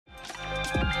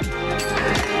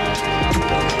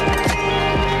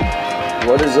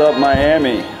What is up,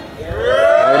 Miami?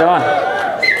 How you doing?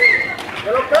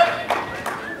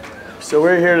 So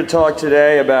we're here to talk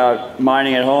today about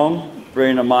mining at home,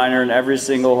 bringing a miner in every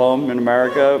single home in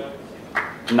America,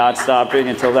 not stopping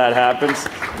until that happens.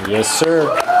 Yes, sir.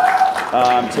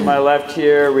 To my left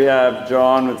here, we have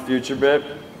John with FutureBit.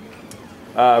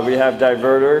 We have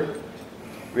Diverter.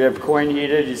 We have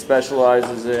CoinHeated. He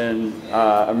specializes in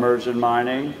immersion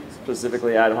mining,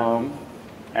 specifically at home.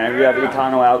 And we have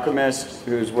Econo Alchemist,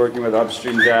 who's working with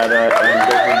upstream data and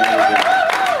Bitcoin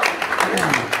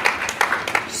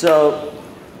management. So,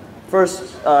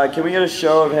 first, can we get a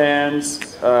show of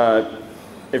hands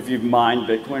if you've mined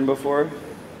Bitcoin before?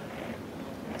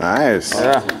 Nice.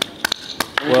 Yeah.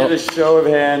 Can we get a show of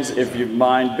hands if you've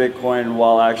mined Bitcoin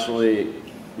while actually,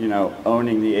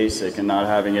 owning the ASIC and not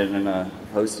having it in a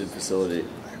hosted facility?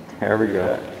 Here we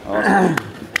go. Awesome.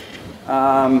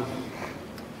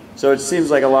 So it seems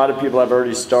like a lot of people have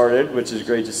already started, which is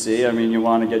great to see. I mean, you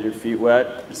want to get your feet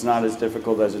wet. It's not as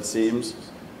difficult as it seems.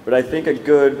 But I think a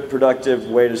good, productive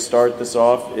way to start this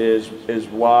off is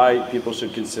why people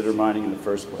should consider mining in the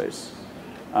first place.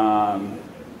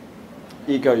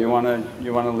 Eco, you want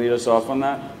to lead us off on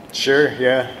that? Sure,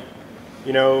 yeah.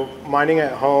 Mining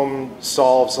at home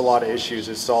solves a lot of issues.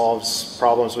 It solves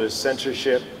problems with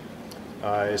censorship.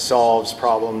 It solves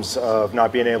problems of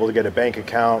not being able to get a bank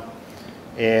account.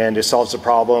 And it solves the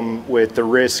problem with the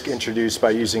risk introduced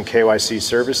by using KYC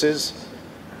services.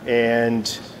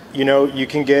 And, you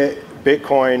can get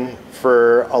Bitcoin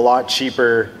for a lot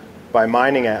cheaper by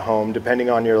mining at home, depending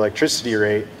on your electricity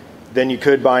rate, than you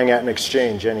could buying at an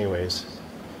exchange anyways.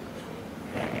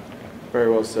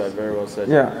 Very well said, very well said.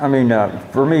 Yeah, I mean,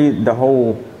 for me, the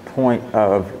whole point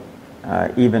of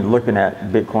even looking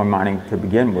at Bitcoin mining to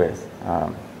begin with,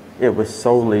 it was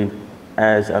solely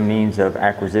as a means of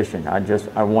acquisition. I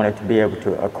wanted to be able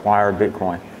to acquire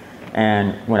Bitcoin.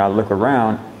 And when I look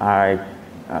around,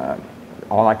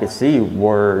 all I could see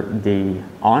were the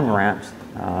on-ramps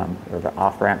or the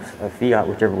off-ramps of fiat,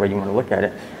 whichever way you want to look at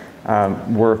it,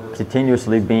 were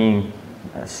continuously being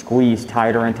squeezed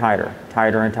tighter and tighter,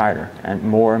 and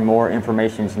more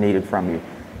information is needed from you.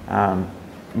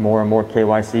 More and more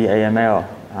KYC, AML.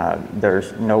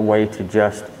 There's no way to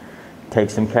just take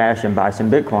some cash and buy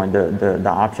some Bitcoin. The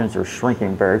options are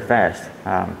shrinking very fast.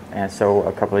 And so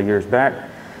a couple of years back,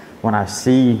 when I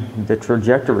see the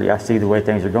trajectory, I see the way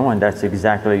things are going, that's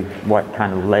exactly what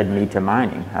kind of led me to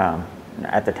mining.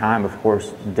 At the time, of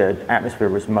course, the atmosphere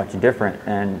was much different,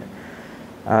 and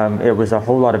it was a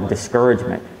whole lot of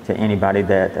discouragement to anybody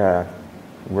that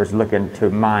was looking to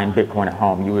mine Bitcoin at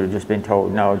home. You would have just been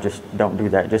told, no, just don't do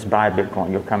that. Just buy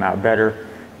Bitcoin. You'll come out better.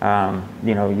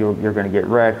 You're going to get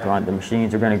wrecked. The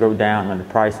machines are going to go down, and the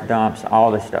price dumps.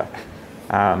 All this stuff.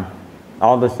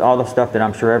 All the stuff that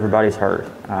I'm sure everybody's heard.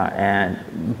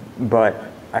 But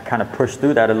I kind of pushed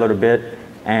through that a little bit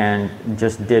and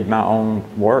just did my own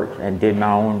work and did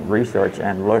my own research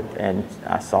and looked, and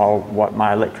I saw what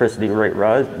my electricity rate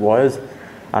was.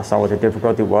 I saw what the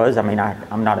difficulty was. I mean,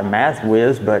 I'm not a math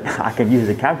whiz, but I can use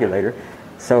a calculator.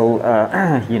 So,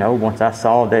 once I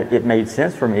saw that it made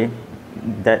sense for me,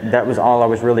 that was all I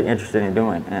was really interested in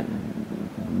doing. And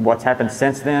what's happened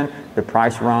since then, the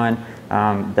price run,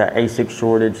 the ASIC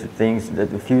shortage,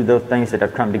 a few of those things that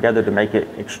have come together to make it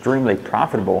extremely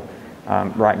profitable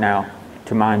right now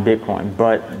to mine Bitcoin.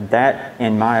 But that,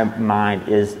 in my mind,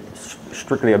 is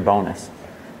strictly a bonus.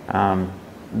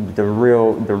 The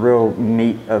real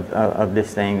meat of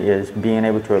this thing is being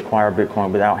able to acquire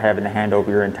Bitcoin without having to hand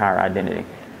over your entire identity.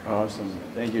 Awesome.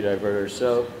 Thank you, Diverter.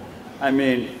 So, I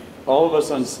mean, all of us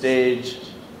on stage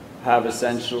have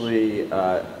essentially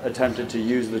attempted to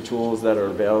use the tools that are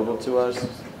available to us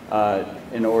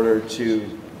in order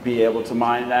to be able to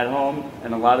mine at home.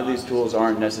 And a lot of these tools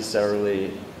aren't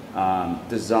necessarily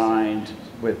designed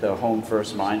with a home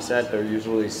first mindset. They're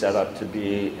usually set up to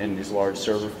be in these large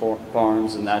server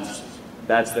farms, and that's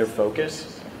their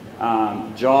focus.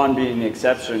 John being the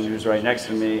exception, who's right next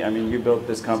to me, I mean, you built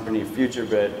this company,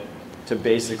 FutureBit, to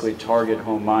basically target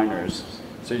home miners.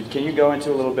 So can you go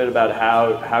into a little bit about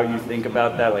how you think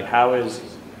about that?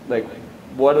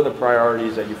 What are the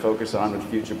priorities that you focus on with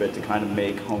FutureBit to kind of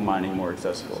make home mining more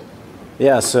accessible?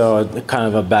 Yeah, so kind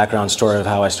of a background story of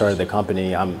how I started the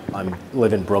company. I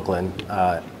live in Brooklyn.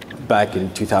 Back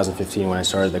in 2015 when I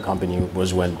started the company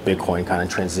was when Bitcoin kind of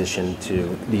transitioned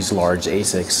to these large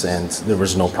ASICs, and there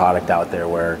was no product out there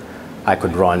where I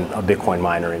could run a Bitcoin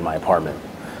miner in my apartment.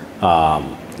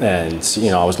 And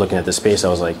I was looking at the space, I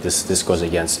was like, this goes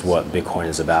against what Bitcoin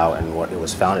is about and what it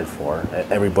was founded for.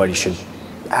 Everybody should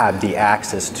have the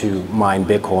access to mine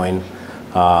Bitcoin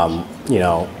You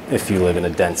know, if you live in a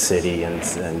dense city and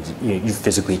you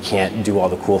physically can't do all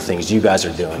the cool things you guys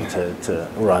are doing to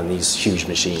run these huge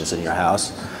machines in your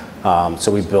house.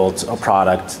 So we built a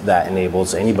product that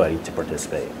enables anybody to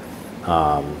participate.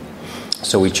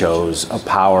 So we chose a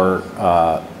power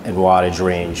and wattage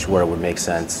range where it would make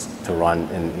sense to run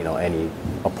in, you know, any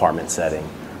apartment setting.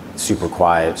 Super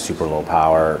quiet, super low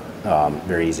power,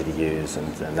 very easy to use,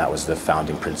 and that was the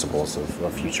founding principles of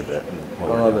FutureBit. I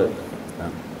love it.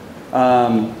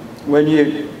 When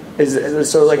you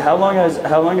so like how long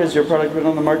has your product been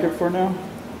on the market for now?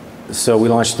 So we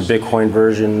launched the Bitcoin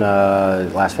version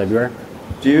last February.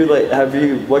 Do you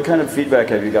what kind of feedback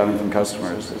have you gotten from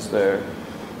customers? Is there?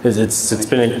 It's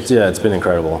been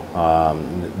incredible.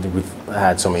 We've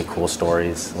had so many cool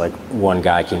stories. Like one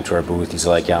guy came to our booth. He's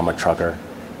like, "Yeah, I'm a trucker.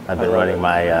 I've been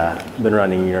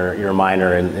running your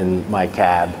miner in my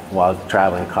cab while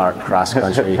traveling cross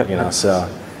country." You know, so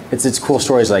it's cool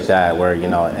stories like that where, you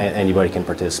know, anybody can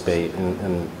participate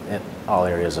in all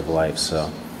areas of life.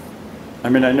 So, I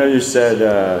mean, I know you said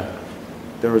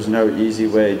there was no easy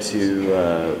way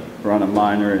to run a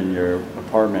miner in your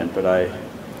apartment, but I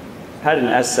had an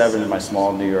S7 in my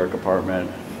small New York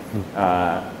apartment,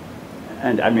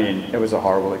 and I mean, it was a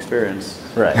horrible experience.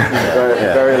 Right.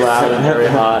 Very loud and very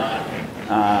hot.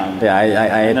 And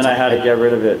then I had to get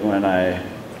rid of it when I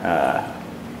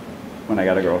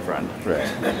got a girlfriend. Right.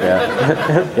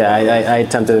 Yeah. I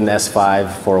attempted an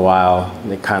S5 for a while.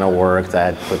 It kind of worked. I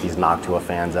had put these Noctua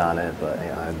fans on it, but you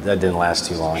know, that didn't last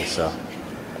too long.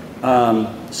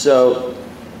 So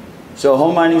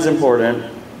home mining is important.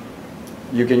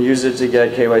 You can use it to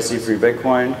get KYC-free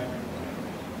Bitcoin,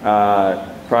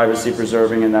 privacy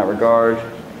preserving in that regard.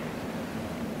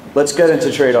 Let's get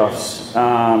into trade-offs.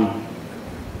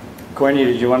 Courtney,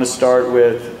 did you want to start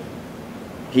with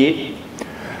heat?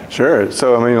 Sure.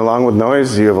 So, I mean, along with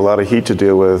noise, you have a lot of heat to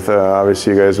deal with.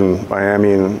 Obviously, you guys in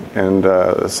Miami and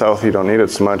the South, you don't need it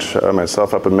so much.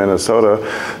 Myself up in Minnesota,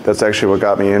 that's actually what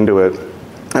got me into it.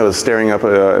 I was staring up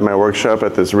in my workshop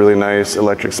at this really nice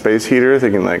electric space heater,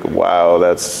 thinking like, wow,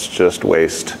 that's just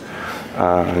waste.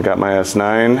 I got my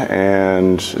S9,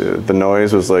 and the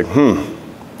noise was like,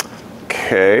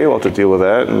 okay, we'll have to deal with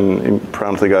that, and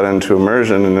promptly got into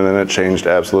immersion, and then it changed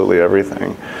absolutely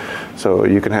everything. So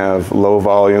you can have low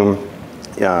volume.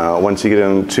 Once you get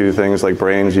into things like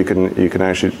brains, you can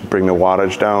actually bring the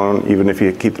wattage down. Even if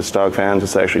you keep the stock fans,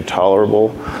 it's actually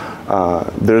tolerable.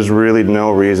 There's really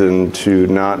no reason to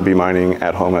not be mining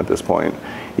at home at this point.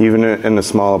 Even in a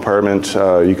small apartment,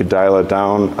 you could dial it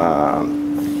down.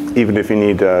 Even if you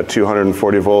need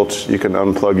 240 volts, you can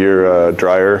unplug your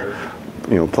dryer.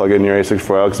 You know, plug in your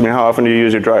A64L. Because I mean, how often do you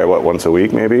use your dryer? What, once a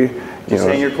week, maybe? Just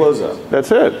hang your clothes up.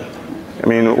 That's it. I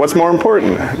mean, what's more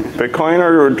important, Bitcoin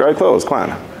or dry clothes?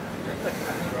 Come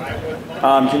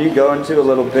on. Can you go into a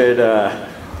little bit,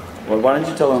 well, why don't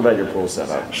you tell them about your pool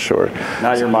setup? Sure.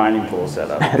 Not your mining pool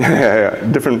setup. yeah,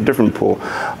 different pool.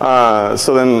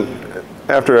 So then,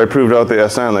 after I proved out the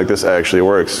S9, like this actually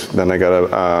works, then I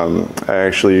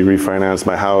actually refinanced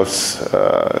my house.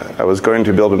 I was going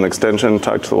to build an extension,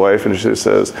 talked to the wife, and she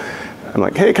says, I'm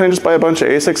like, hey, can I just buy a bunch of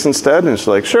ASICs instead? And she's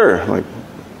like, sure. I'm like,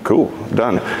 cool,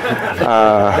 done.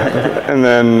 And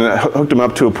then hooked them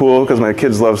up to a pool because my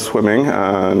kids love swimming,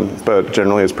 but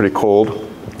generally it's pretty cold,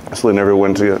 so they never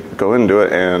went to go into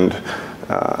it. And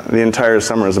the entire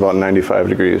summer is about 95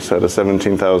 degrees, so I had a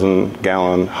 17,000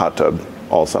 gallon hot tub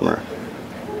all summer.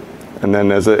 And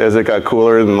then as it got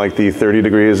cooler than like the 30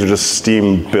 degrees, there's just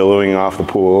steam billowing off the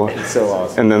pool. It's so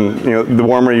awesome. And then, you know, the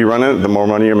warmer you run it, the more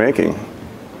money you're making.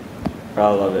 I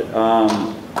love it.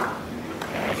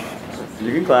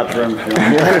 You can clap for him.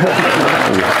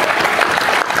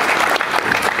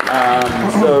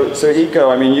 So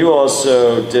Eco, I mean, you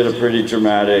also did a pretty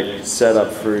dramatic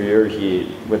setup for your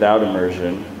heat without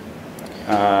immersion.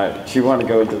 Do you want to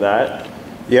go into that?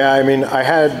 Yeah, I mean, I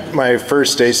had my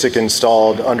first ASIC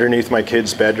installed underneath my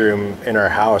kid's bedroom in our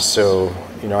house, so,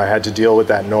 you know, I had to deal with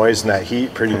that noise and that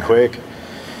heat pretty quick.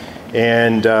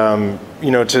 And,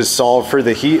 you know, to solve for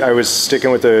the heat, I was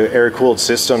sticking with the air-cooled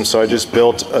system, so I just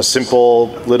built a simple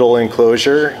little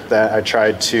enclosure that I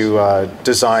tried to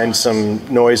design some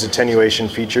noise attenuation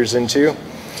features into.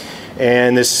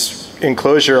 And this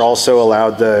enclosure also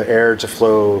allowed the air to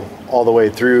flow all the way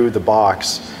through the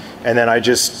box. And then I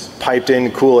just piped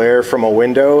in cool air from a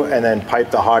window and then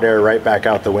piped the hot air right back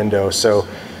out the window. So,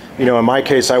 you know, in my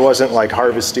case, I wasn't like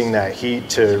harvesting that heat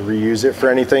to reuse it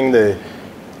for anything. The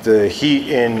heat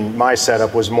in my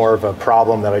setup was more of a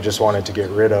problem that I just wanted to get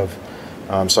rid of.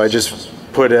 So I just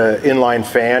put an inline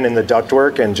fan in the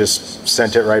ductwork and just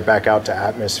sent it right back out to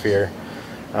atmosphere.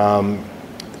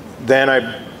 Then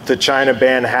I the China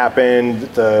ban happened,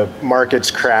 the markets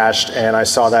crashed, and I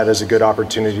saw that as a good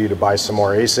opportunity to buy some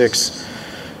more ASICs.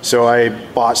 So I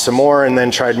bought some more and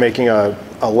then tried making a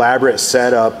elaborate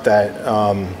setup that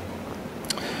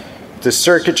the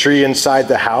circuitry inside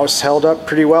the house held up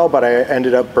pretty well, but I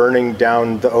ended up burning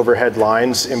down the overhead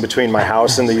lines in between my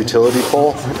house and the utility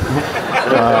pole.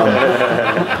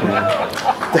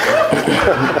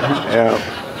 Yeah.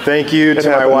 Thank you to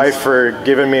my wife for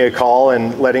giving me a call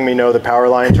and letting me know the power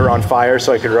lines were on fire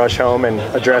so I could rush home and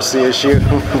address the issue.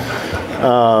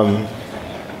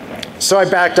 So I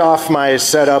backed off my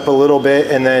setup a little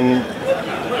bit, and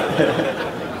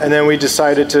then we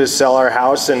decided to sell our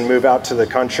house and move out to the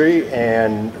country.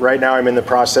 And right now I'm in the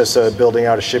process of building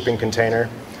out a shipping container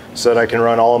so that I can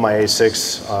run all of my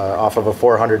ASICs off of a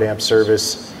 400 amp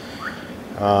service.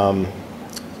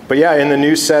 But yeah, in the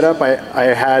new setup,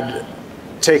 I had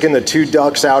taken the 2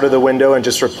 ducts out of the window and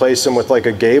just replaced them with like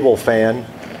a gable fan.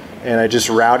 And I just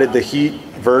routed the heat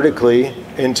vertically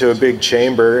into a big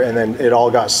chamber, and then it all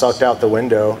got sucked out the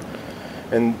window.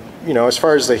 And you know, as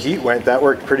far as the heat went, that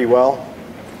worked pretty well.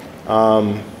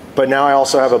 But now I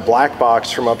also have a black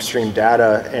box from Upstream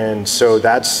Data, and so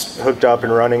that's hooked up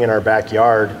and running in our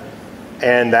backyard.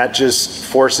 And that just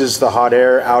forces the hot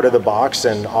air out of the box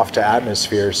and off to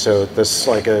atmosphere. So this is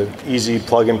like a easy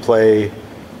plug and play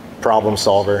problem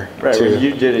solver. Right, when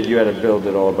you did it, you had to build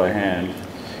it all by hand.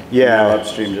 Yeah. Now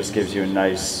Upstream just gives you a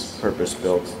nice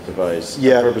purpose-built device,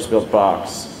 Yeah. a purpose-built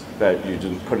box that you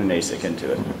just put an ASIC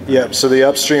into it. Yep, so the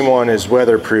Upstream one is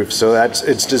weatherproof, so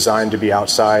it's designed to be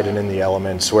outside and in the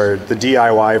elements, where the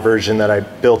DIY version that I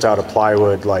built out of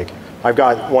plywood, like I've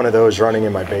got one of those running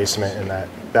in my basement, and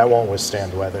that won't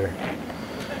withstand weather.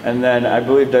 And then I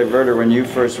believe, Diverter, when you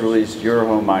first released your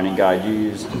home mining guide, you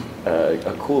used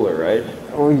a cooler, right?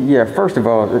 Well, yeah, first of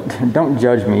all, don't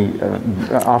judge me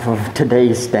off of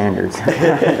today's standards.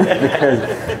 Because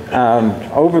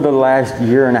over the last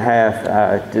year and a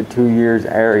half to 2 years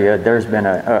area, there's been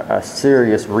a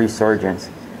serious resurgence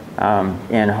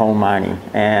in home mining.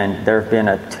 And there have been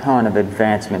a ton of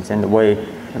advancements in the way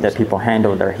that people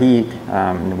handle their heat,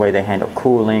 the way they handle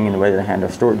cooling, and the way they handle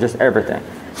storage, just everything.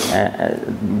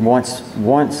 Once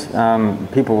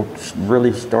people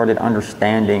really started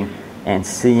understanding and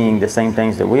seeing the same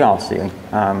things that we all see,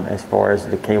 as far as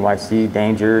the KYC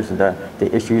dangers, the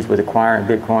issues with acquiring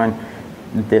Bitcoin,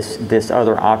 this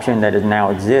other option that now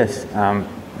exists,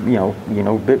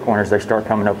 Bitcoiners, they start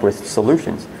coming up with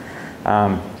solutions.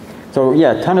 So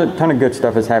yeah, ton of good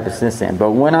stuff has happened since then.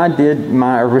 But when I did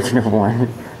my original one,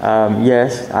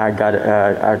 yes, I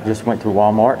just went to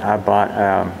Walmart. I bought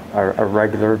a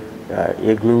regular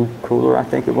Igloo cooler, I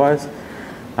think it was.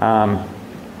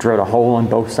 Drilled a hole on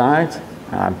both sides.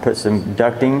 Put some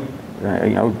ducting,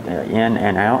 in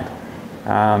and out.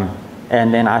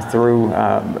 And then I threw,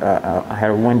 I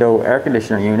had a window air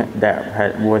conditioner unit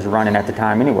that was running at the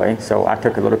time anyway. So I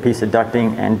took a little piece of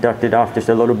ducting and ducted off just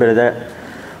a little bit of that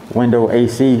window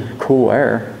AC cool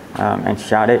air and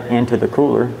shot it into the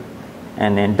cooler,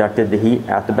 and then ducted the heat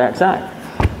out the backside.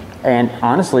 And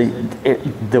honestly,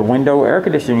 the window air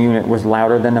conditioning unit was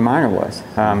louder than the miner was.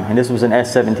 And this was an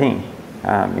S17.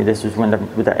 This was when the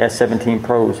S17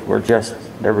 Pros were just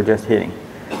hitting.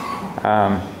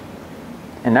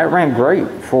 And that ran great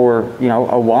for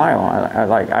a while.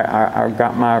 I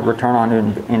got my return on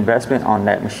investment on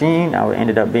that machine. I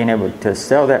ended up being able to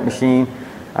sell that machine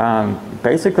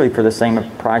basically for the same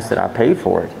price that I paid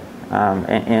for it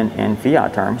in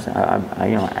fiat terms.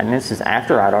 And this is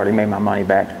after I'd already made my money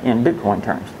back in Bitcoin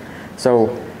terms.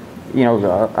 So,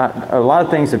 a lot of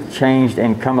things have changed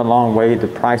and come a long way. The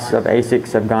prices of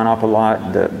ASICs have gone up a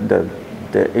lot. The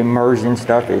immersion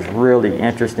stuff is really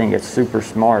interesting. It's super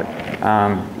smart.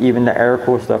 Even the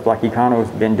air-cooled stuff like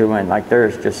Econo's been doing,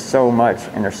 there's just so much,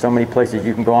 and there's so many places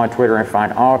you can go on Twitter and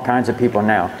find all kinds of people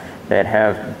now that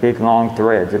have big, long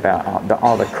threads about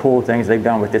all the cool things they've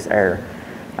done with this air.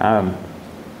 And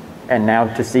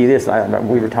now to see this,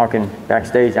 we were talking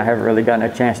backstage, I haven't really gotten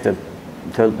a chance to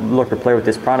look or play with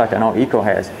this product. I know Eco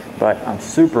has, but I'm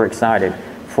super excited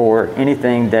for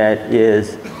anything that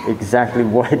is exactly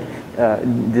what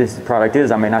this product is.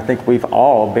 I think we've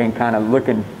all been kind of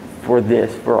looking for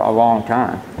this for a long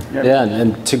time. Yeah,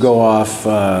 and to go off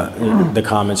the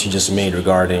comments you just made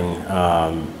regarding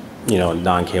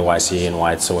non-KYC and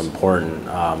why it's so important,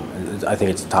 I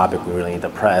think it's a topic we really need to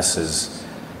press. Is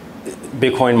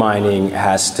Bitcoin mining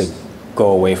has to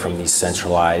go away from these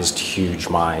centralized huge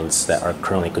mines that are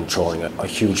currently controlling a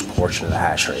huge portion of the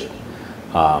hash rate.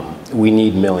 We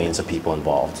need millions of people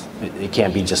involved. It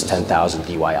can't be just 10,000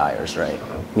 DIYers, right?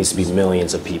 It needs to be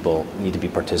millions of people need to be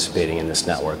participating in this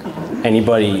network.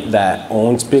 Anybody that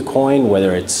owns Bitcoin,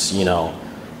 whether it's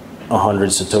 100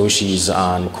 Satoshis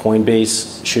on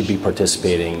Coinbase, should be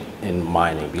participating in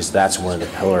mining, because that's one of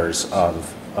the pillars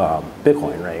of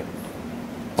Bitcoin, right?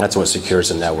 That's what secures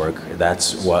the network.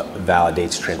 That's what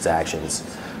validates transactions.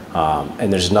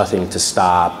 And there's nothing to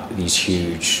stop these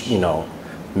huge,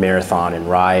 Marathon and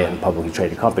Riot and publicly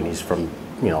traded companies from,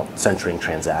 censoring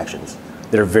transactions.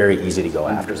 They're very easy to go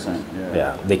after. 100%,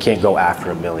 Yeah, they can't go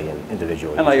after a million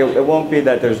individually. And like, it won't be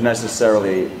that there's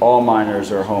necessarily all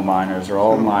miners are home miners or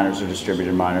all miners are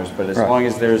distributed miners, but as long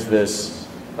as there's this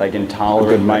like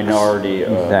intolerant minority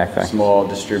of small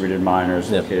distributed miners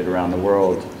located around the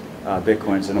world,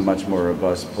 Bitcoin's in a much more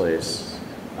robust place.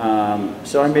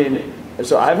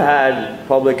 So I've had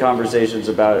public conversations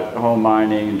about home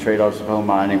mining and trade-offs of home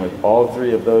mining with all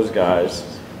three of those guys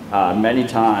many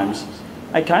times.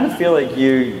 I kind of feel like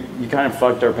you kind of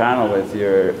fucked our panel with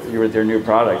your new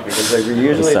product, because like we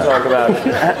usually talk about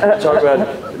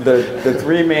the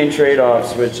three main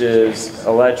trade-offs, which is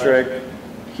electric,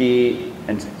 heat,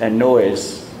 and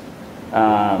noise.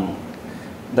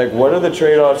 Like, what are the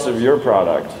trade-offs of your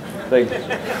product? Like,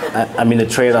 the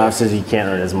trade-offs is you can't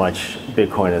earn as much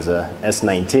Bitcoin as a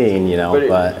S19,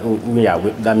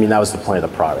 that was the point of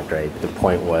the product, right? The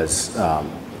point was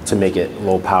to make it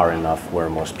low power enough where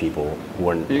most people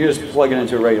wouldn't. You can just plug it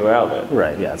into a regular outlet.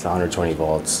 Right, yeah, it's 120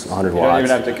 volts, 100 watts. You don't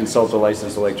even have to consult a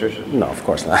licensed electrician. No, of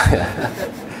course not.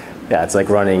 Yeah, it's like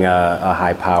running a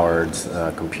high-powered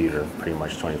computer pretty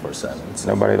much 24/7. So.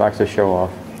 Nobody likes to show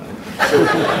off.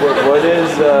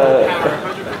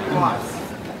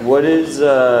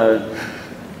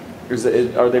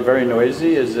 Are they very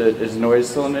noisy? Is noise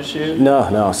still an issue?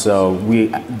 No. So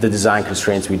the design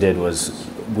constraints we did was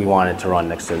we wanted to run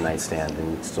next to the nightstand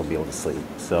and still be able to sleep.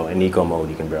 So in eco mode,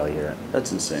 you can barely hear it.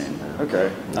 That's insane. Okay.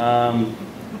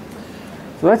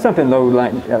 So that's something though,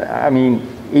 like,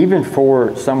 even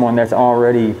for someone that's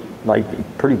already like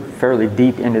fairly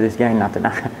deep into this game, not that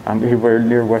I'm anywhere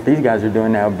near what these guys are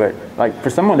doing now, but like for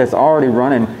someone that's already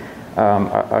running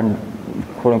a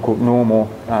quote unquote normal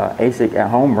ASIC at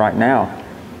home right now,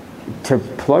 to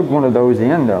plug one of those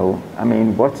in though,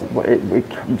 it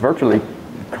virtually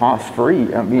cost free.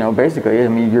 Basically,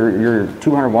 you're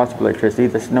 200 watts of electricity.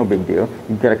 That's no big deal.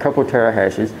 You've got a couple of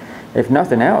terahashes. If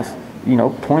nothing else,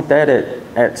 point that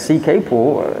at CK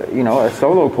pool, a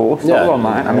solo pool, solo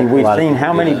mine. We've seen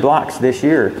how many blocks this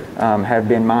year have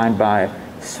been mined by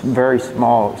very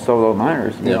small solo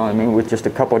miners. With just a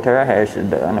couple of terahash.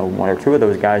 I know one or two of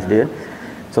those guys did.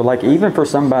 So like, even for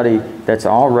somebody that's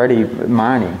already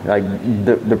mining, like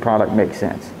the product makes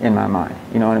sense in my mind.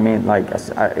 You know what I mean? Like,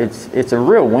 it's a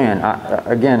real win.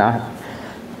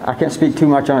 I can't speak too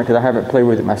much on it because I haven't played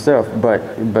with it myself. But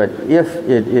if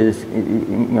it is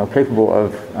capable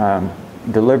of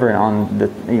delivering on the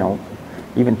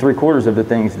even 3/4 of the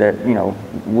things that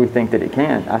we think that it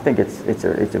can, I think it's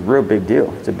a real big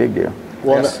deal. It's a big deal.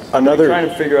 Well, I'm trying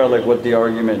to figure out like what the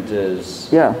argument is.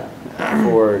 Yeah.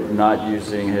 For not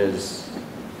using his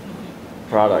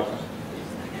product.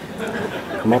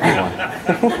 Come up with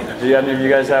one. Do any of you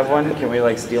guys have one? Can we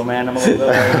like steel man him a little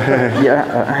bit?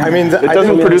 Yeah. It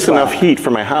doesn't produce enough heat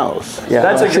for my house. Yeah.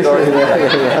 That's a good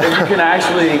argument. If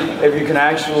you can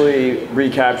actually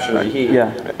recapture the heat,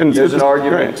 And there's an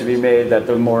argument to be made that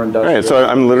the more industrial. Right, so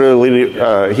I'm literally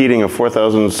heating a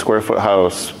 4,000 square foot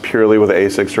house purely with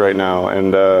ASICs right now,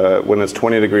 and when it's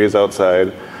 20 degrees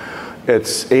outside,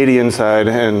 it's 80 inside,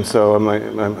 and so my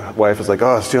wife is like,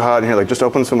 oh, it's too hot in here, like, just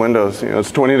open some windows. It's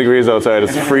 20 degrees outside,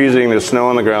 it's freezing, there's snow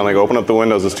on the ground, like, open up the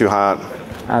windows, it's too hot.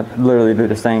 I literally do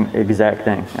the same exact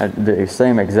thing.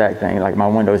 Like, my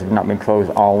windows have not been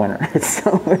closed all winter.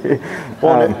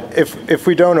 If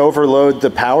we don't overload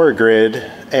the power grid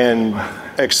and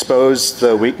expose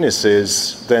the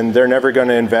weaknesses, then they're never going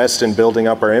to invest in building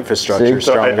up our infrastructure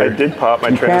stronger. So I did pop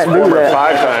my transformer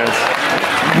 5 times.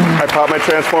 I popped my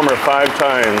transformer 5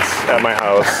 times at my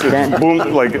house. It's boom,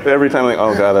 like every time, like,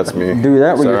 oh god, that's me. Do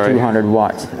that with your 200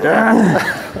 watts.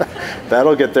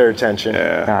 That'll get their attention.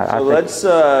 Yeah. God,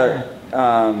 So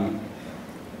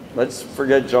let's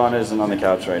forget John isn't on the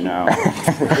couch right now.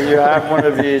 So you have one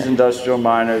of these industrial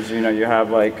miners. You have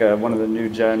like one of the new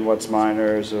gen Watts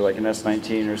miners, or like an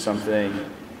S19 or something,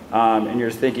 and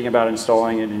you're thinking about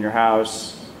installing it in your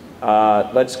house.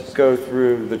 Let's go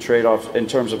through the trade-offs in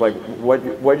terms of like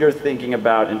what you're thinking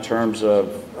about in terms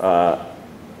of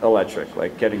electric,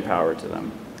 like getting power to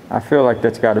them. I feel like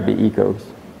that's got to be ecos.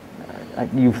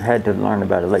 You've had to learn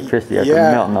about electricity after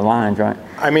melting the lines, right?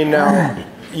 Now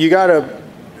you got to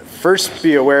first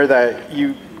be aware that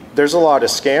there's a lot of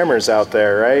scammers out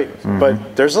there, right?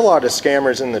 But there's a lot of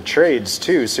scammers in the trades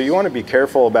too. So you want to be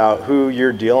careful about who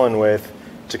you're dealing with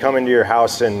to come into your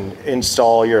house and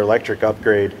install your electric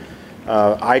upgrade.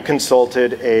 I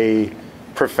consulted a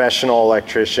professional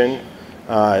electrician.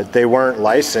 They weren't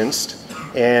licensed,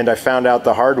 and I found out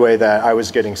the hard way that I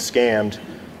was getting scammed.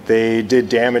 They did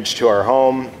damage to our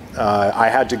home. I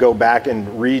had to go back and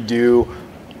redo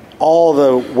all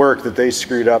the work that they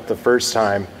screwed up the first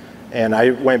time, and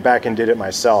I went back and did it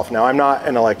myself. Now, I'm not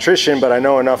an electrician, but I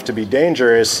know enough to be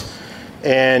dangerous,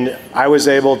 and I was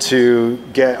able to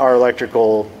get our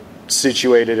electrical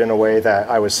situated in a way that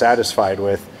I was satisfied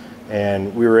with,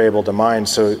 and we were able to mine.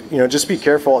 So, just be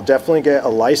careful. Definitely get a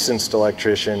licensed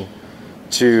electrician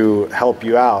to help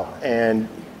you out. And,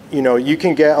 you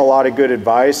can get a lot of good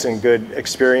advice and good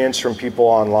experience from people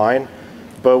online,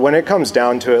 but when it comes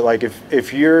down to it, like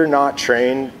if you're not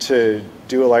trained to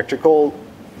do electrical,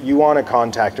 you want to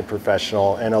contact a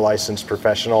professional and a licensed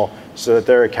professional so that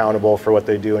they're accountable for what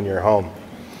they do in your home.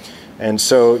 And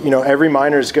so, every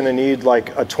miner is going to need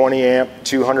like a 20 amp,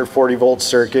 240 volt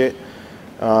circuit.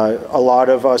 A lot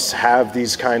of us have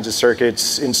these kinds of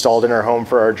circuits installed in our home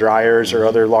for our dryers or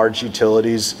other large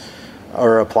utilities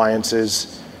or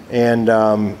appliances. And,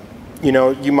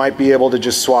 you might be able to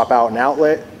just swap out an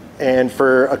outlet, and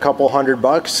for a couple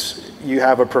 $100, you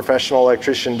have a professional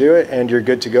electrician do it and you're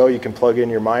good to go. You can plug in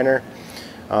your miner.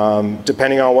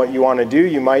 Depending on what you want to do,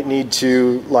 you might need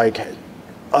to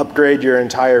upgrade your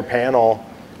entire panel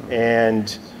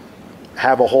and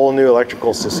have a whole new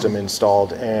electrical system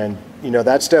installed. And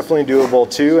that's definitely doable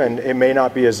too, and it may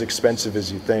not be as expensive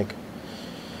as you think.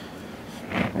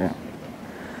 Yeah.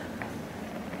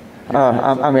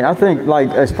 I think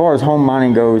as far as home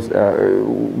mining goes,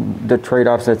 the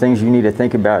trade-offs, the things you need to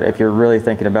think about if you're really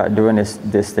thinking about doing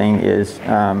this thing is,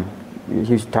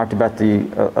 you talked about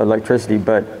the electricity,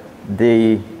 but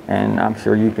and I'm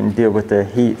sure you can deal with the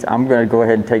heat. I'm going to go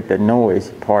ahead and take the noise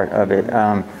part of it.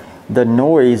 The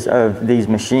noise of these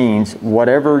machines,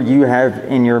 whatever you have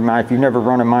in your mind, if you've never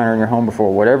run a miner in your home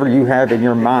before, whatever you have in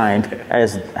your mind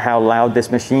as how loud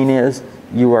this machine is,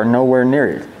 you are nowhere near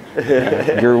it.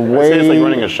 You're way. It's like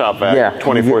running a shop vac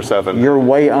 24/7. You're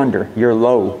way under. You're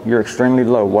low. You're extremely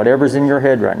low. Whatever's in your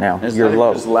head right now, It's you're not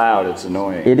low. It's loud. It's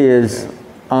annoying. It is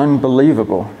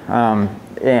unbelievable.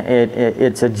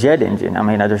 It's a jet engine.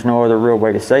 There's no other real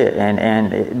way to say it.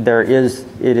 And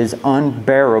it is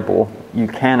unbearable. You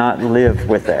cannot live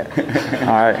with that.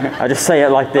 All right, I just say it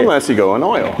like this. Unless you go on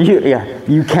oil.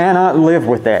 You cannot live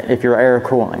with that if you're air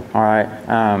cooling. All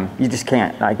right, you just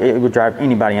can't. It would drive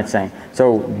anybody insane.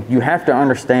 So you have to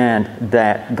understand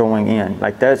that going in.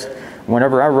 That's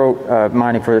whenever I wrote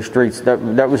Mining for the Streets.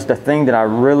 That was the thing that I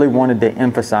really wanted to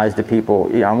emphasize to people.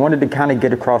 I wanted to kind of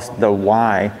get across the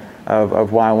why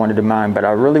of why I wanted to mine, but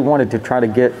I really wanted to try to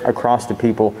get across to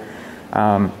people.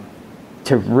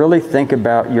 To really think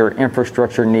about your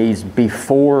infrastructure needs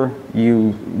before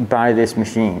you buy this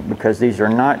machine, because these are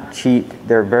not cheap.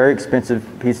 They're very expensive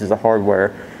pieces of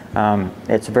hardware.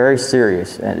 It's very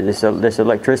serious. And this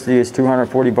electricity, this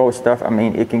 240 volt stuff,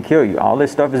 it can kill you. All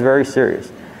this stuff is very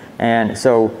serious. And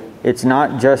so it's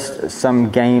not just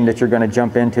some game that you're going to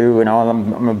jump into and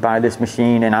I'm going to buy this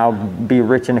machine and I'll be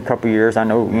rich in a couple of years. I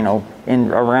know,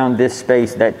 in around this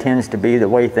space, that tends to be the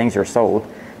way things are sold.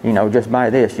 Just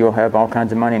buy this, you'll have all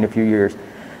kinds of money in a few years.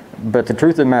 But the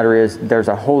truth of the matter is, there's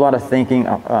a whole lot of thinking,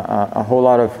 a whole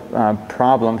lot of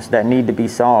problems that need to be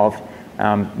solved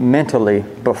mentally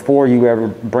before you ever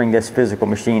bring this physical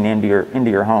machine into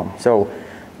your home. So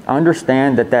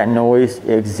understand that noise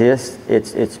exists.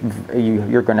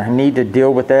 You're going to need to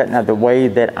deal with that. Now, the way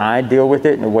that I deal with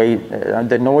it, and the way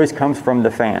the noise comes from the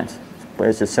fans.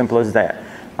 It's as simple as that.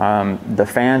 The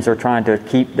fans are trying to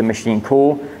keep the machine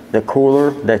cool. The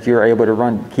cooler that you're able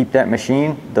to keep that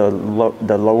machine, the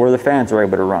lower the fans are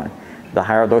able to run. The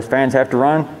higher those fans have to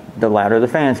run, the louder the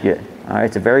fans get.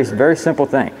 It's a very, very simple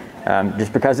thing.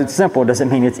 Just because it's simple doesn't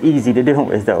mean it's easy to deal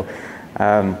with, though.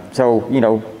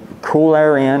 So, cool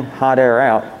air in, hot air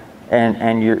out,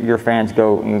 and your fans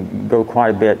go quite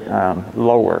a bit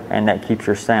lower, and that keeps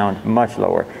your sound much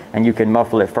lower. And you can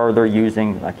muffle it further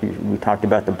using, we talked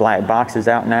about the black boxes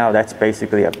out now. That's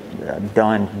basically a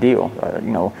done deal,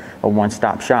 a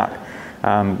one-stop shop.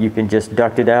 You can just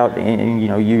duct it out and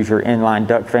use your inline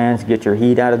duct fans, get your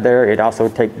heat out of there. It also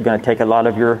going to take a lot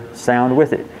of your sound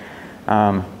with it.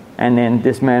 And then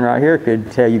this man right here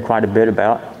could tell you quite a bit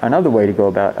about another way to go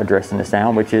about addressing the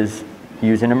sound, which is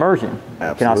using immersion. Absolutely.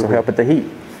 It can also help with the heat.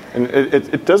 And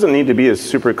it doesn't need to be a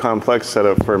super complex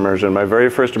setup for immersion. My very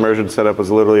first immersion setup was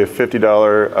literally a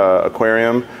 $50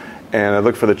 aquarium, and I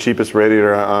looked for the cheapest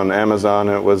radiator on Amazon.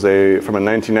 And it was from a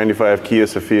 1995 Kia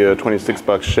Sophia,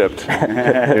 $26 shipped.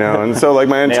 And so like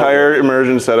my entire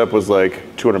immersion setup was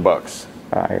like $200.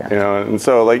 Yeah. And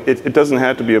so like it doesn't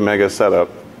have to be a mega setup.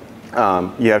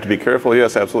 You have to be careful.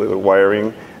 Yes, absolutely. With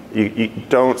wiring, you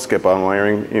don't skip on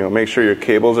wiring. Make sure your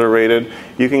cables are rated.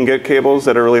 You can get cables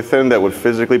that are really thin that would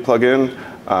physically plug in,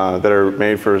 that are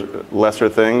made for lesser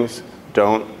things.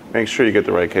 Make sure you get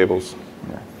the right cables.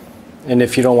 And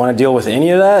if you don't want to deal with any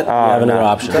of that, you have another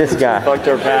option. This guy. Fucked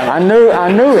our panel. I knew it.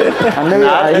 I knew it.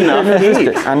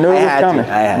 I knew it was coming.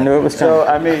 I knew it was coming. So,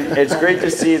 I mean, it's great to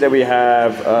see that we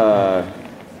have,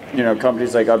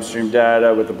 companies like Upstream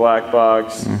Data with the black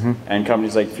box, and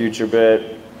companies like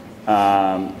FutureBit,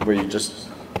 where you just,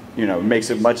 it makes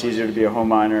it much easier to be a home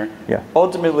miner. Yeah.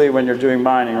 Ultimately, when you're doing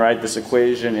mining, right, this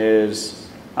equation is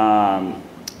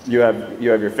you have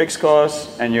your fixed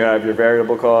costs and you have your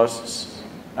variable costs.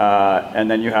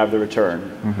 And then you have the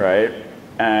return, right?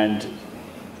 And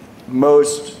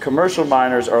most commercial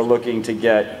miners are looking to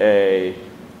get a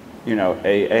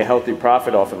healthy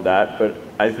profit off of that. But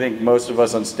I think most of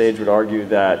us on stage would argue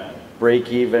that break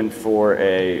even for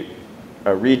a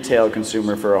retail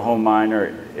consumer for a home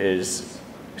miner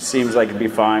seems like it'd be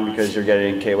fine because you're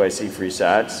getting KYC free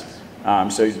sats.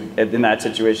 So in that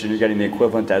situation, you're getting the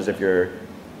equivalent as if you're,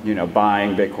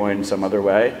 buying Bitcoin some other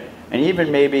way. And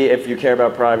even maybe if you care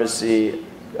about privacy,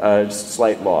 a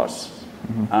slight loss,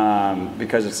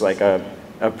 because it's like a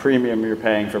premium you're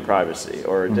paying for privacy,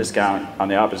 or a discount on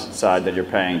the opposite side that you're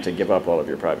paying to give up all of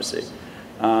your privacy.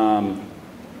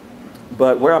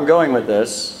 But where I'm going with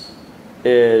this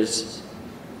is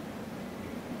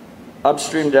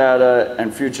Upstream Data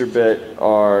and FutureBit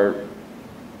are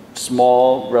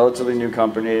small, relatively new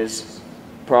companies,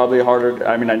 probably harder.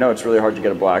 I mean, I know it's really hard to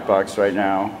get a black box right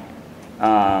now.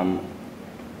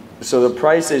 So the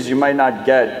prices, you might not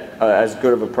get as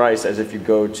good of a price as if you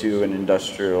go to an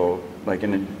industrial,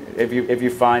 if you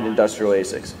find industrial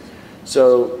ASICs.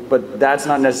 So, but that's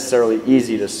not necessarily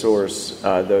easy to source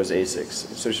those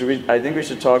ASICs. So I think we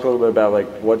should talk a little bit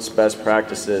about what's best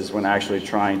practices when actually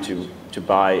trying to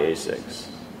buy ASICs.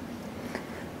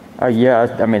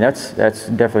 Yeah, I mean, that's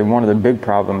definitely one of the big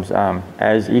problems.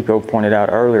 As Eco pointed out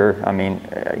earlier, I mean,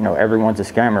 everyone's a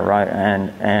scammer, right?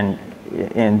 And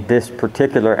in this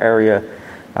particular area,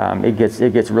 it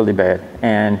gets really bad.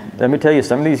 And let me tell you,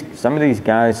 some of these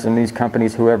guys, some of these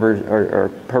companies, whoever are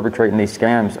perpetrating these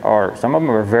scams, some of them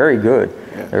are very good.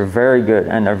 Yeah. They're very good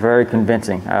and they're very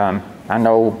convincing. I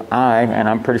know and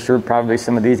I'm pretty sure probably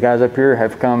some of these guys up here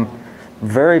have come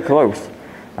very close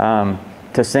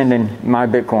to sending my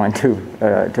Bitcoin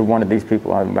to one of these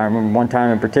people. I remember one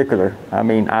time in particular, I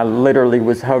mean, I literally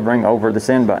was hovering over the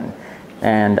send button.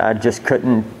 And I just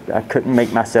couldn't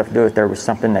make myself do it. There was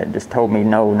something that just told me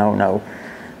no.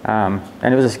 And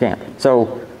it was a scam.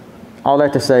 So all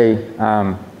that to say,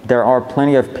 there are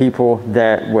plenty of people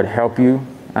that would help you,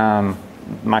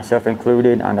 myself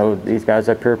included. I know these guys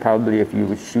up here, probably if you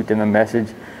would shoot them a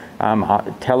message.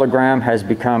 Telegram has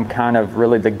become kind of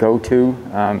really the go-to,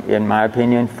 in my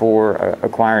opinion, for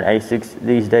acquiring ASICs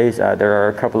these days. There are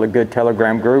a couple of good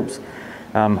Telegram groups.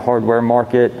 Hardware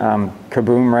Market,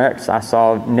 Kaboom Rex. I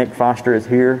saw Nick Foster is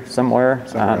here somewhere.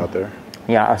 Out there.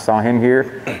 Yeah, I saw him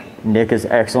here. Nick is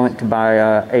excellent to buy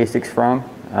ASICs from.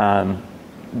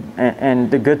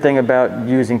 And the good thing about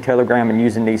using Telegram and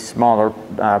using these smaller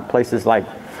places like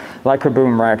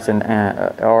Kaboom Rex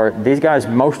or these guys,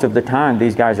 most of the time,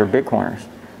 these guys are Bitcoiners.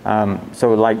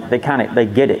 So they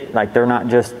get it. Like they're not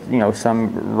just,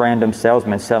 some random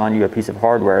salesman selling you a piece of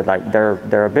hardware. Like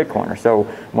they're a Bitcoiner. So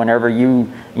whenever you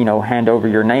hand over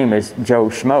your name as Joe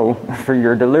Schmo for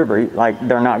your delivery, like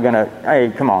they're not gonna,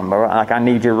 hey, come on, bro. Like I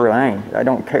need your real name. I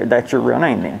don't care. That's your real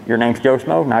name then. Your name's Joe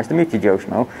Schmo. Nice to meet you, Joe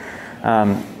Schmo.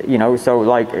 So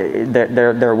like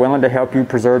they're willing to help you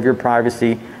preserve your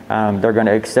privacy. They're going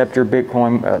to accept your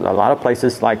Bitcoin. A lot of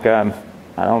places like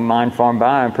I don't mind Farm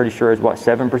Buy. I'm pretty sure is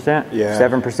 7%? Yeah.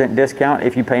 7% discount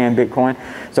if you pay in Bitcoin.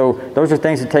 So those are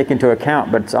things to take into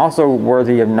account, but it's also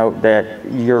worthy of note that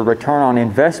your return on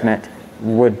investment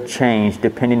would change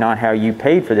depending on how you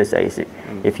paid for this ASIC.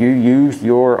 If you use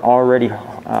your already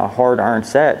hard-earned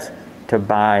sats to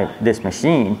buy this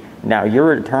machine, now your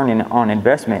return on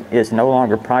investment is no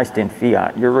longer priced in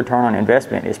fiat. Your return on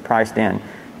investment is priced in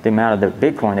the amount of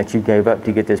the Bitcoin that you gave up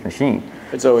to get this machine.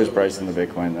 It's always priced in the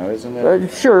Bitcoin, though, isn't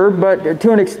it? Sure, but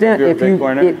to an extent,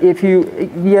 if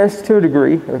you yes, to a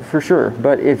degree, for sure.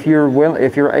 But if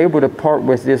you're able to part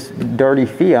with this dirty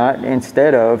fiat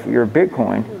instead of your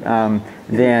Bitcoin,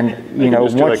 then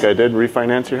just do like I did,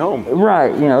 refinance your home.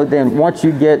 Right. Then once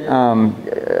you get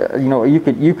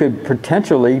you could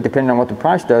potentially, depending on what the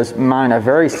price does, mine a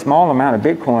very small amount of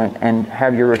Bitcoin and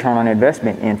have your return on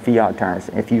investment in fiat terms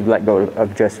if you let go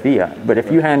of just fiat. But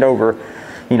if you hand over,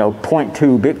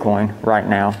 0.2 Bitcoin right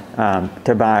now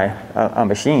to buy a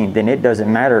machine, then it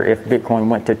doesn't matter if Bitcoin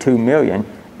went to 2 million.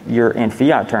 You're in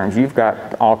fiat terms, you've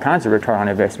got all kinds of return on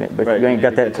investment, but you ain't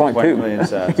got that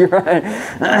 0.2. You're right.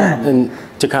 And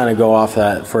to kind of go off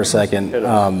that for a second,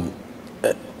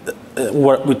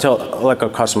 what we tell, like our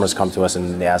customers come to us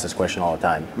and they ask this question all the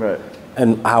time. Right.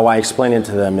 And how I explain it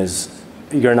to them is,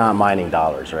 you're not mining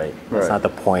dollars, right? That's Right. not the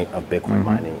point of Bitcoin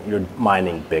mining. You're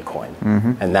mining Bitcoin.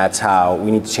 And that's how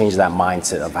we need to change that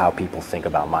mindset of how people think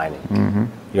about mining.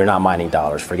 You're not mining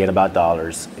dollars. Forget about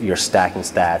dollars. You're stacking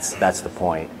stats. That's the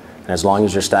point. And as long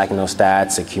as you're stacking those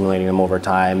stats, accumulating them over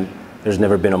time, there's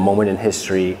never been a moment in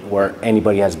history where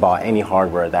anybody has bought any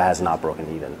hardware that has not broken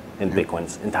even in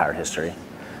Bitcoin's entire history.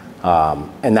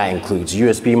 And that includes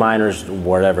USB miners,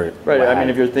 whatever. Right. I mean,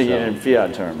 if you're thinking in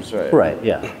fiat terms, right? Right,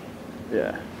 yeah.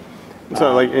 Yeah.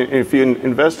 So like if you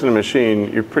invest in a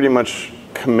machine, you're pretty much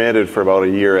committed for about a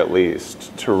year at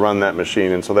least to run that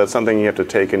machine. And so that's something you have to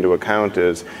take into account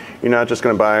is you're not just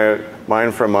going to buy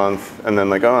mine for a month and then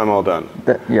like, oh, I'm all done.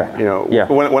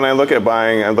 When I look at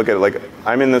buying, I look at it like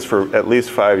I'm in this for at least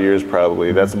 5 years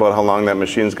probably. That's about how long that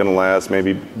machine's going to last,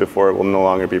 maybe before it will no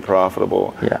longer be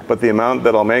profitable. Yeah. But the amount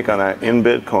that I'll make on that in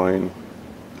Bitcoin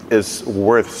is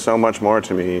worth so much more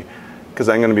to me because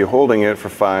I'm going to be holding it for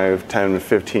 5, 10,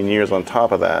 15 years on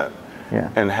top of that. Yeah.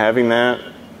 And having that,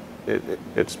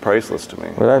 it's priceless to me.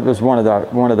 Well, that was one of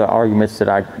the arguments that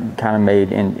I kind of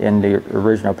made in the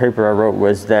original paper I wrote,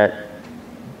 was that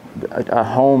a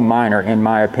home miner, in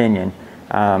my opinion,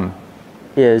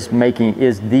 is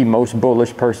the most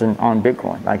bullish person on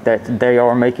Bitcoin. Like that, they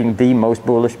are making the most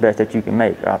bullish bet that you can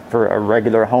make for a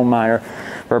regular home miner,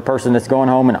 for a person that's going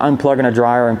home and unplugging a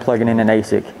dryer and plugging in an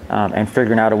ASIC and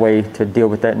figuring out a way to deal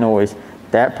with that noise.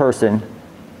 That person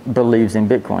believes in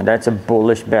Bitcoin. That's a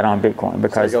bullish bet on Bitcoin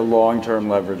because It's like a long-term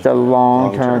leverage. it's a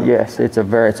long-term. Yes, it's a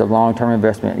long-term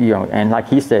investment. And like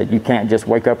he said, you can't just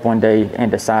wake up one day and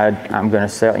decide I'm going to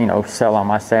sell all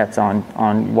my sats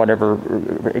on whatever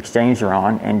exchange you're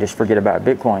on and just forget about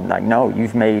Bitcoin. Like, no,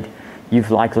 you've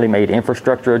likely made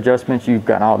infrastructure adjustments. You've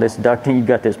got all this ducting. You've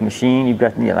got this machine. You've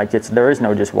got there is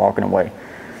no just walking away.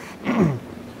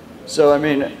 So I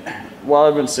mean, while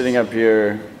I've been sitting up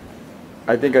here,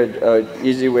 I think an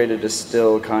easy way to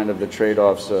distill kind of the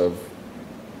trade-offs of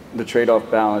the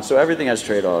trade-off balance. So everything has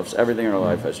trade-offs. Everything in our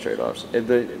life has trade-offs.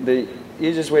 The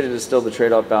easiest way to distill the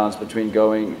trade-off balance between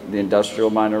going the industrial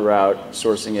miner route,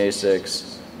 sourcing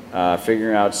ASICs,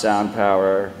 figuring out sound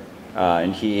power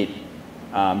and heat,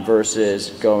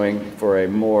 versus going for a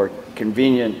more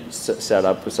convenient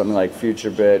setup with something like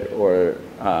FutureBit or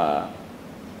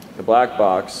the Black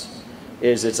Box,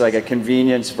 is it's like a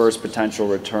convenience versus potential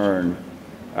return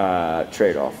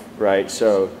trade-off, right?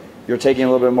 So you're taking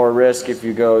a little bit more risk if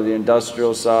you go the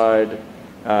industrial side,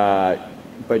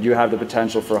 but you have the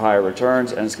potential for higher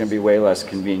returns, and it's going to be way less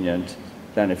convenient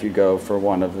than if you go for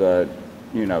one of the,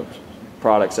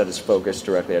 products that is focused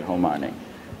directly at home mining.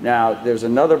 Now, there's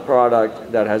another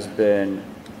product that has been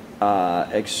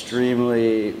has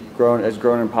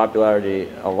grown in popularity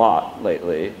a lot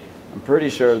lately. I'm pretty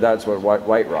sure that's what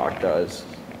White Rock does,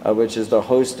 which is the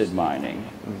hosted mining.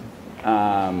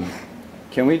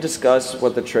 Can we discuss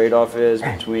what the trade-off is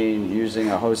between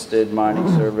using a hosted mining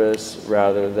service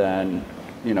rather than,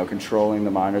 controlling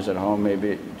the miners at home?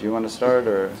 Maybe, do you want to start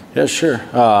or? Yeah, sure.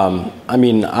 I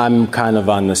mean, I'm kind of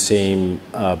on the same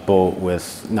boat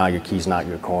with not your keys, not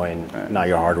your coin, not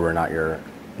your hardware, not your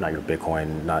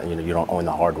Bitcoin. Not you don't own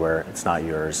the hardware; it's not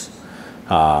yours.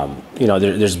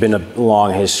 There's been a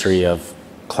long history of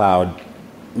cloud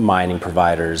mining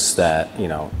providers that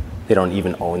they don't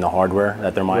even own the hardware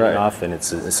that they're mining off, and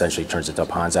it's essentially turns into a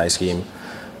Ponzi scheme.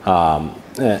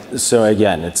 So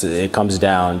again, it comes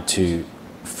down to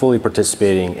fully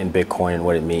participating in Bitcoin, and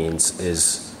what it means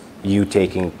is you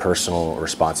taking personal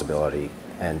responsibility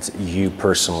and you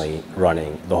personally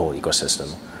running the whole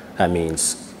ecosystem. That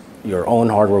means your own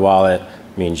hardware wallet,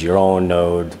 means your own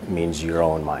node, means your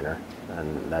own miner,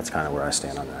 and that's kind of where I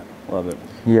stand on that. Love it.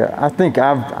 Yeah, I think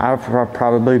I've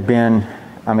probably been.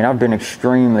 I've been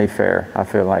extremely fair, I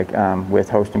feel like, with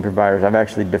hosting providers. I've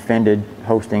actually defended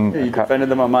hosting. Yeah, you defended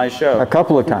them on my show. A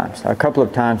couple of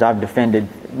times I've defended,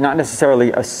 not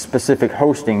necessarily a specific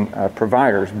hosting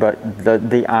providers, but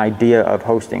the idea of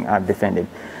hosting I've defended.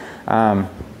 Then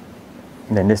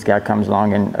this guy comes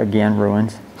along and again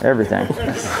ruins everything.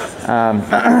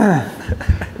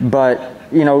 But,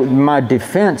 my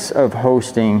defense of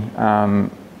hosting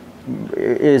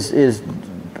is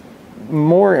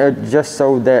more just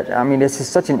so that, I mean, this is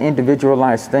such an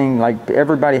individualized thing. Like,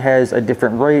 everybody has a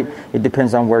different rate. It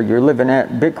depends on where you're living at.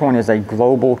 Bitcoin is a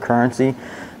global currency.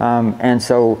 And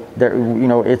so, there, you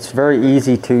know, it's very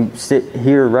easy to sit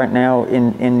here right now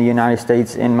in the United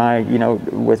States in my, you know,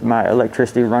 with my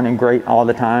electricity running great all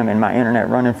the time and my internet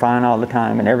running fine all the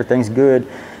time and everything's good.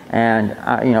 And,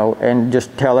 you know, and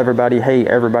just tell everybody, hey,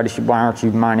 everybody should, why aren't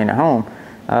you mining at home?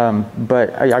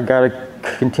 But I got to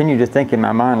continue to think in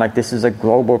my mind, like, this is a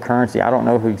global currency. I don't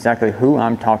know exactly who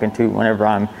I'm talking to whenever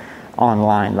I'm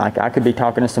online. Like, I could be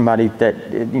talking to somebody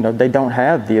that, you know, they don't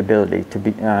have the ability to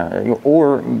be,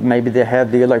 or maybe they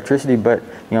have the electricity, but,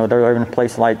 you know, they're in a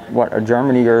place like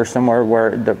Germany or somewhere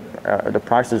where the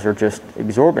prices are just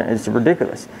exorbitant. It's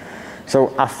ridiculous.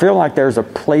 So I feel like there's a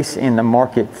place in the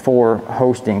market for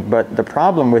hosting, but the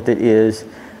problem with it is,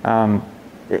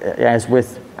 as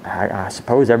with, I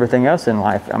suppose, everything else in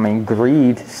life, I mean,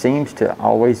 greed seems to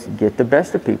always get the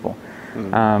best of people.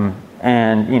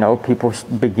 And, you know, people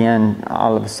begin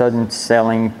all of a sudden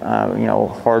selling, you know,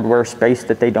 hardware space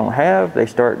that they don't have. They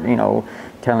start, you know,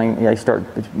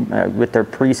 with their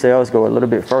pre-sales, go a little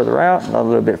bit further out, a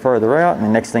little bit further out, and the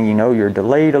next thing you know, you're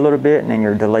delayed a little bit, and then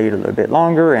you're delayed a little bit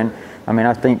longer. And I mean,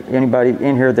 I think anybody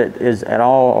in here that is at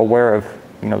all aware of,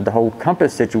 you know, the whole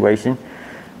Compass situation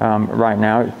right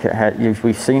now,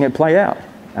 we've seen it play out.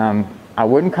 I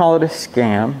wouldn't call it a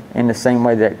scam in the same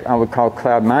way that I would call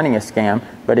cloud mining a scam,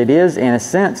 but it is, in a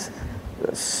sense,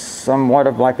 somewhat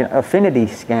of like an affinity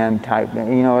scam type,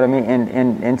 you know what I mean,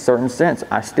 in certain sense.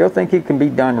 I still think it can be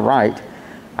done right.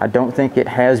 I don't think it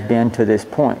has been to this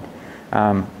point.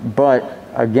 But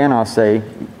again, I'll say,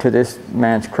 to this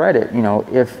man's credit, you know,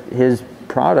 if his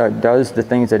product does the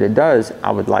things that it does,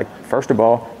 I would like, first of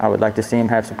all, I would like to see him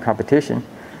have some competition.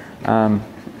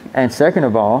 And second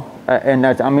of all, and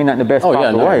that's, I mean that in the best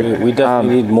possible way. We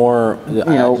definitely need more. You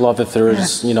know, I'd love if there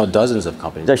was, you know, dozens of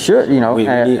companies. There should, you know.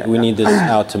 We need this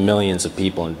out to millions of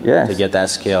people, and yes, to get that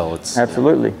scale.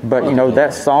 Absolutely. But, you know,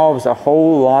 that solves a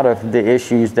whole lot of the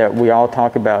issues that we all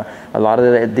talk about. A lot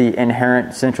of the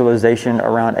inherent centralization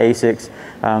around ASICs,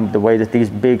 the way that these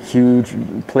big, huge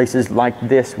places like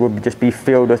this would just be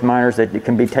filled with miners that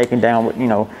can be taken down with, you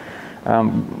know,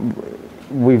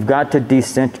 we've got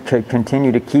to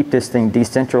continue to keep this thing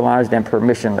decentralized and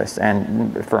permissionless.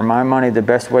 And for my money, the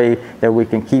best way that we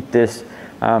can keep this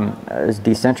as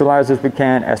decentralized as we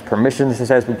can, as permissionless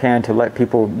as we can, to let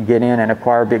people get in and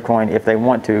acquire Bitcoin if they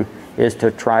want to, is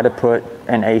to try to put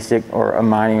an ASIC or a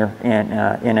miner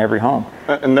in every home.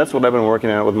 And that's what I've been working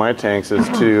on with my tanks, is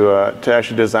to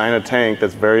actually design a tank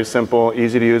that's very simple,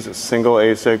 easy to use, a single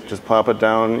ASIC, just plop it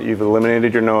down, you've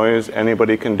eliminated your noise,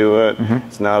 anybody can do it.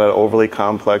 It's not an overly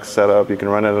complex setup. You can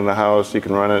run it in the house, you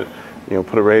can run it, you know,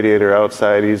 put a radiator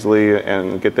outside easily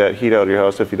and get that heat out of your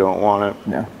house if you don't want it.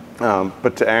 Yeah.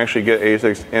 But to actually get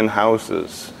ASICs in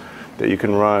houses that you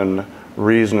can run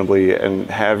reasonably and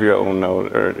have your own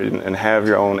node and have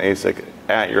your own ASIC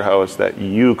at your house that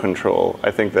you control,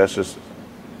 I think that's just,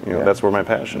 you know, that's where my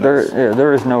passion is.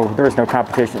 There is no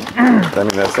competition. I mean,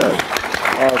 that's it.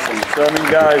 Awesome. So, I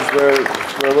mean,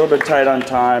 guys, we're a little bit tight on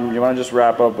time. You want to just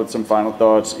wrap up with some final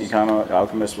thoughts? Econo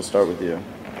Alchemist, we'll start with you.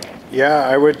 Yeah,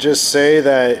 I would just say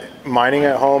that mining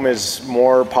at home is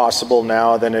more possible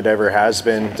now than it ever has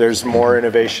been. There's more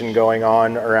innovation going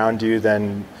on around you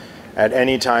than at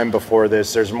any time before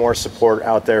this. There's more support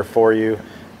out there for you.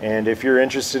 And if you're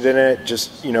interested in it,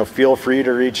 just, you know, feel free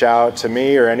to reach out to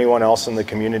me or anyone else in the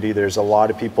community. There's a lot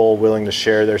of people willing to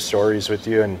share their stories with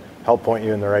you and help point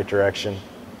you in the right direction.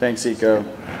 Thanks, Eco.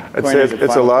 I'd say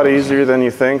it's a lot easier than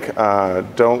you think.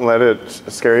 Don't let it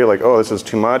scare you like, oh, this is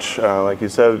too much. Like you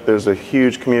said, there's a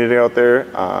huge community out there.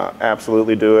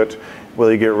 Absolutely do it.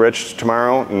 Will you get rich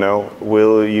tomorrow? No.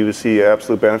 Will you see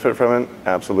absolute benefit from it?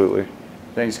 Absolutely.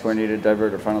 Thanks, Coinita.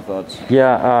 Diverter, final thoughts.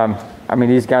 Yeah, I mean,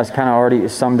 these guys kind of already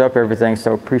summed up everything,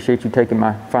 so appreciate you taking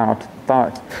my final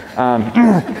thoughts.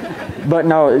 But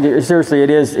no, seriously, it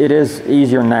is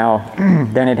easier now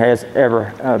than it has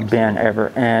ever been,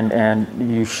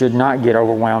 and you should not get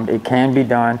overwhelmed. It can be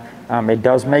done. It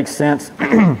does make sense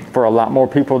for a lot more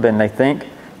people than they think.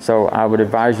 So I would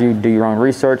advise you do your own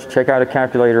research, check out a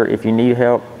calculator. If you need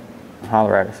help,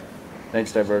 holler at us.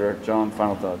 Thanks, Diverter. John,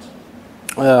 final thoughts.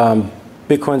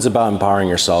 Bitcoin's about empowering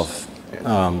yourself.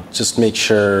 Just make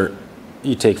sure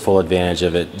you take full advantage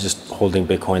of it. Just holding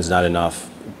Bitcoin's not enough.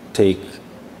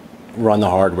 Run the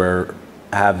hardware,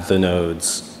 have the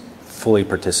nodes, fully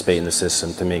participate in the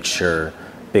system to make sure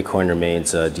Bitcoin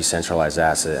remains a decentralized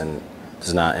asset and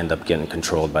does not end up getting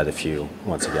controlled by the few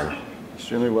once again.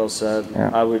 Extremely well said. Yeah.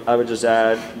 I would just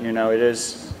add, you know, it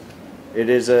is it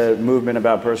is a movement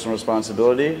about personal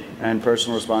responsibility, and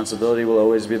personal responsibility will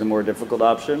always be the more difficult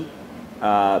option.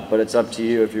 But it's up to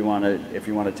you if you want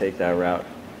to take that route.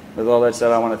 With all that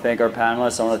said, I want to thank our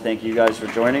panelists. I want to thank you guys for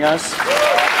joining us. Start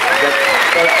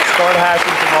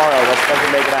hashing tomorrow. Let's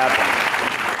fucking make it happen.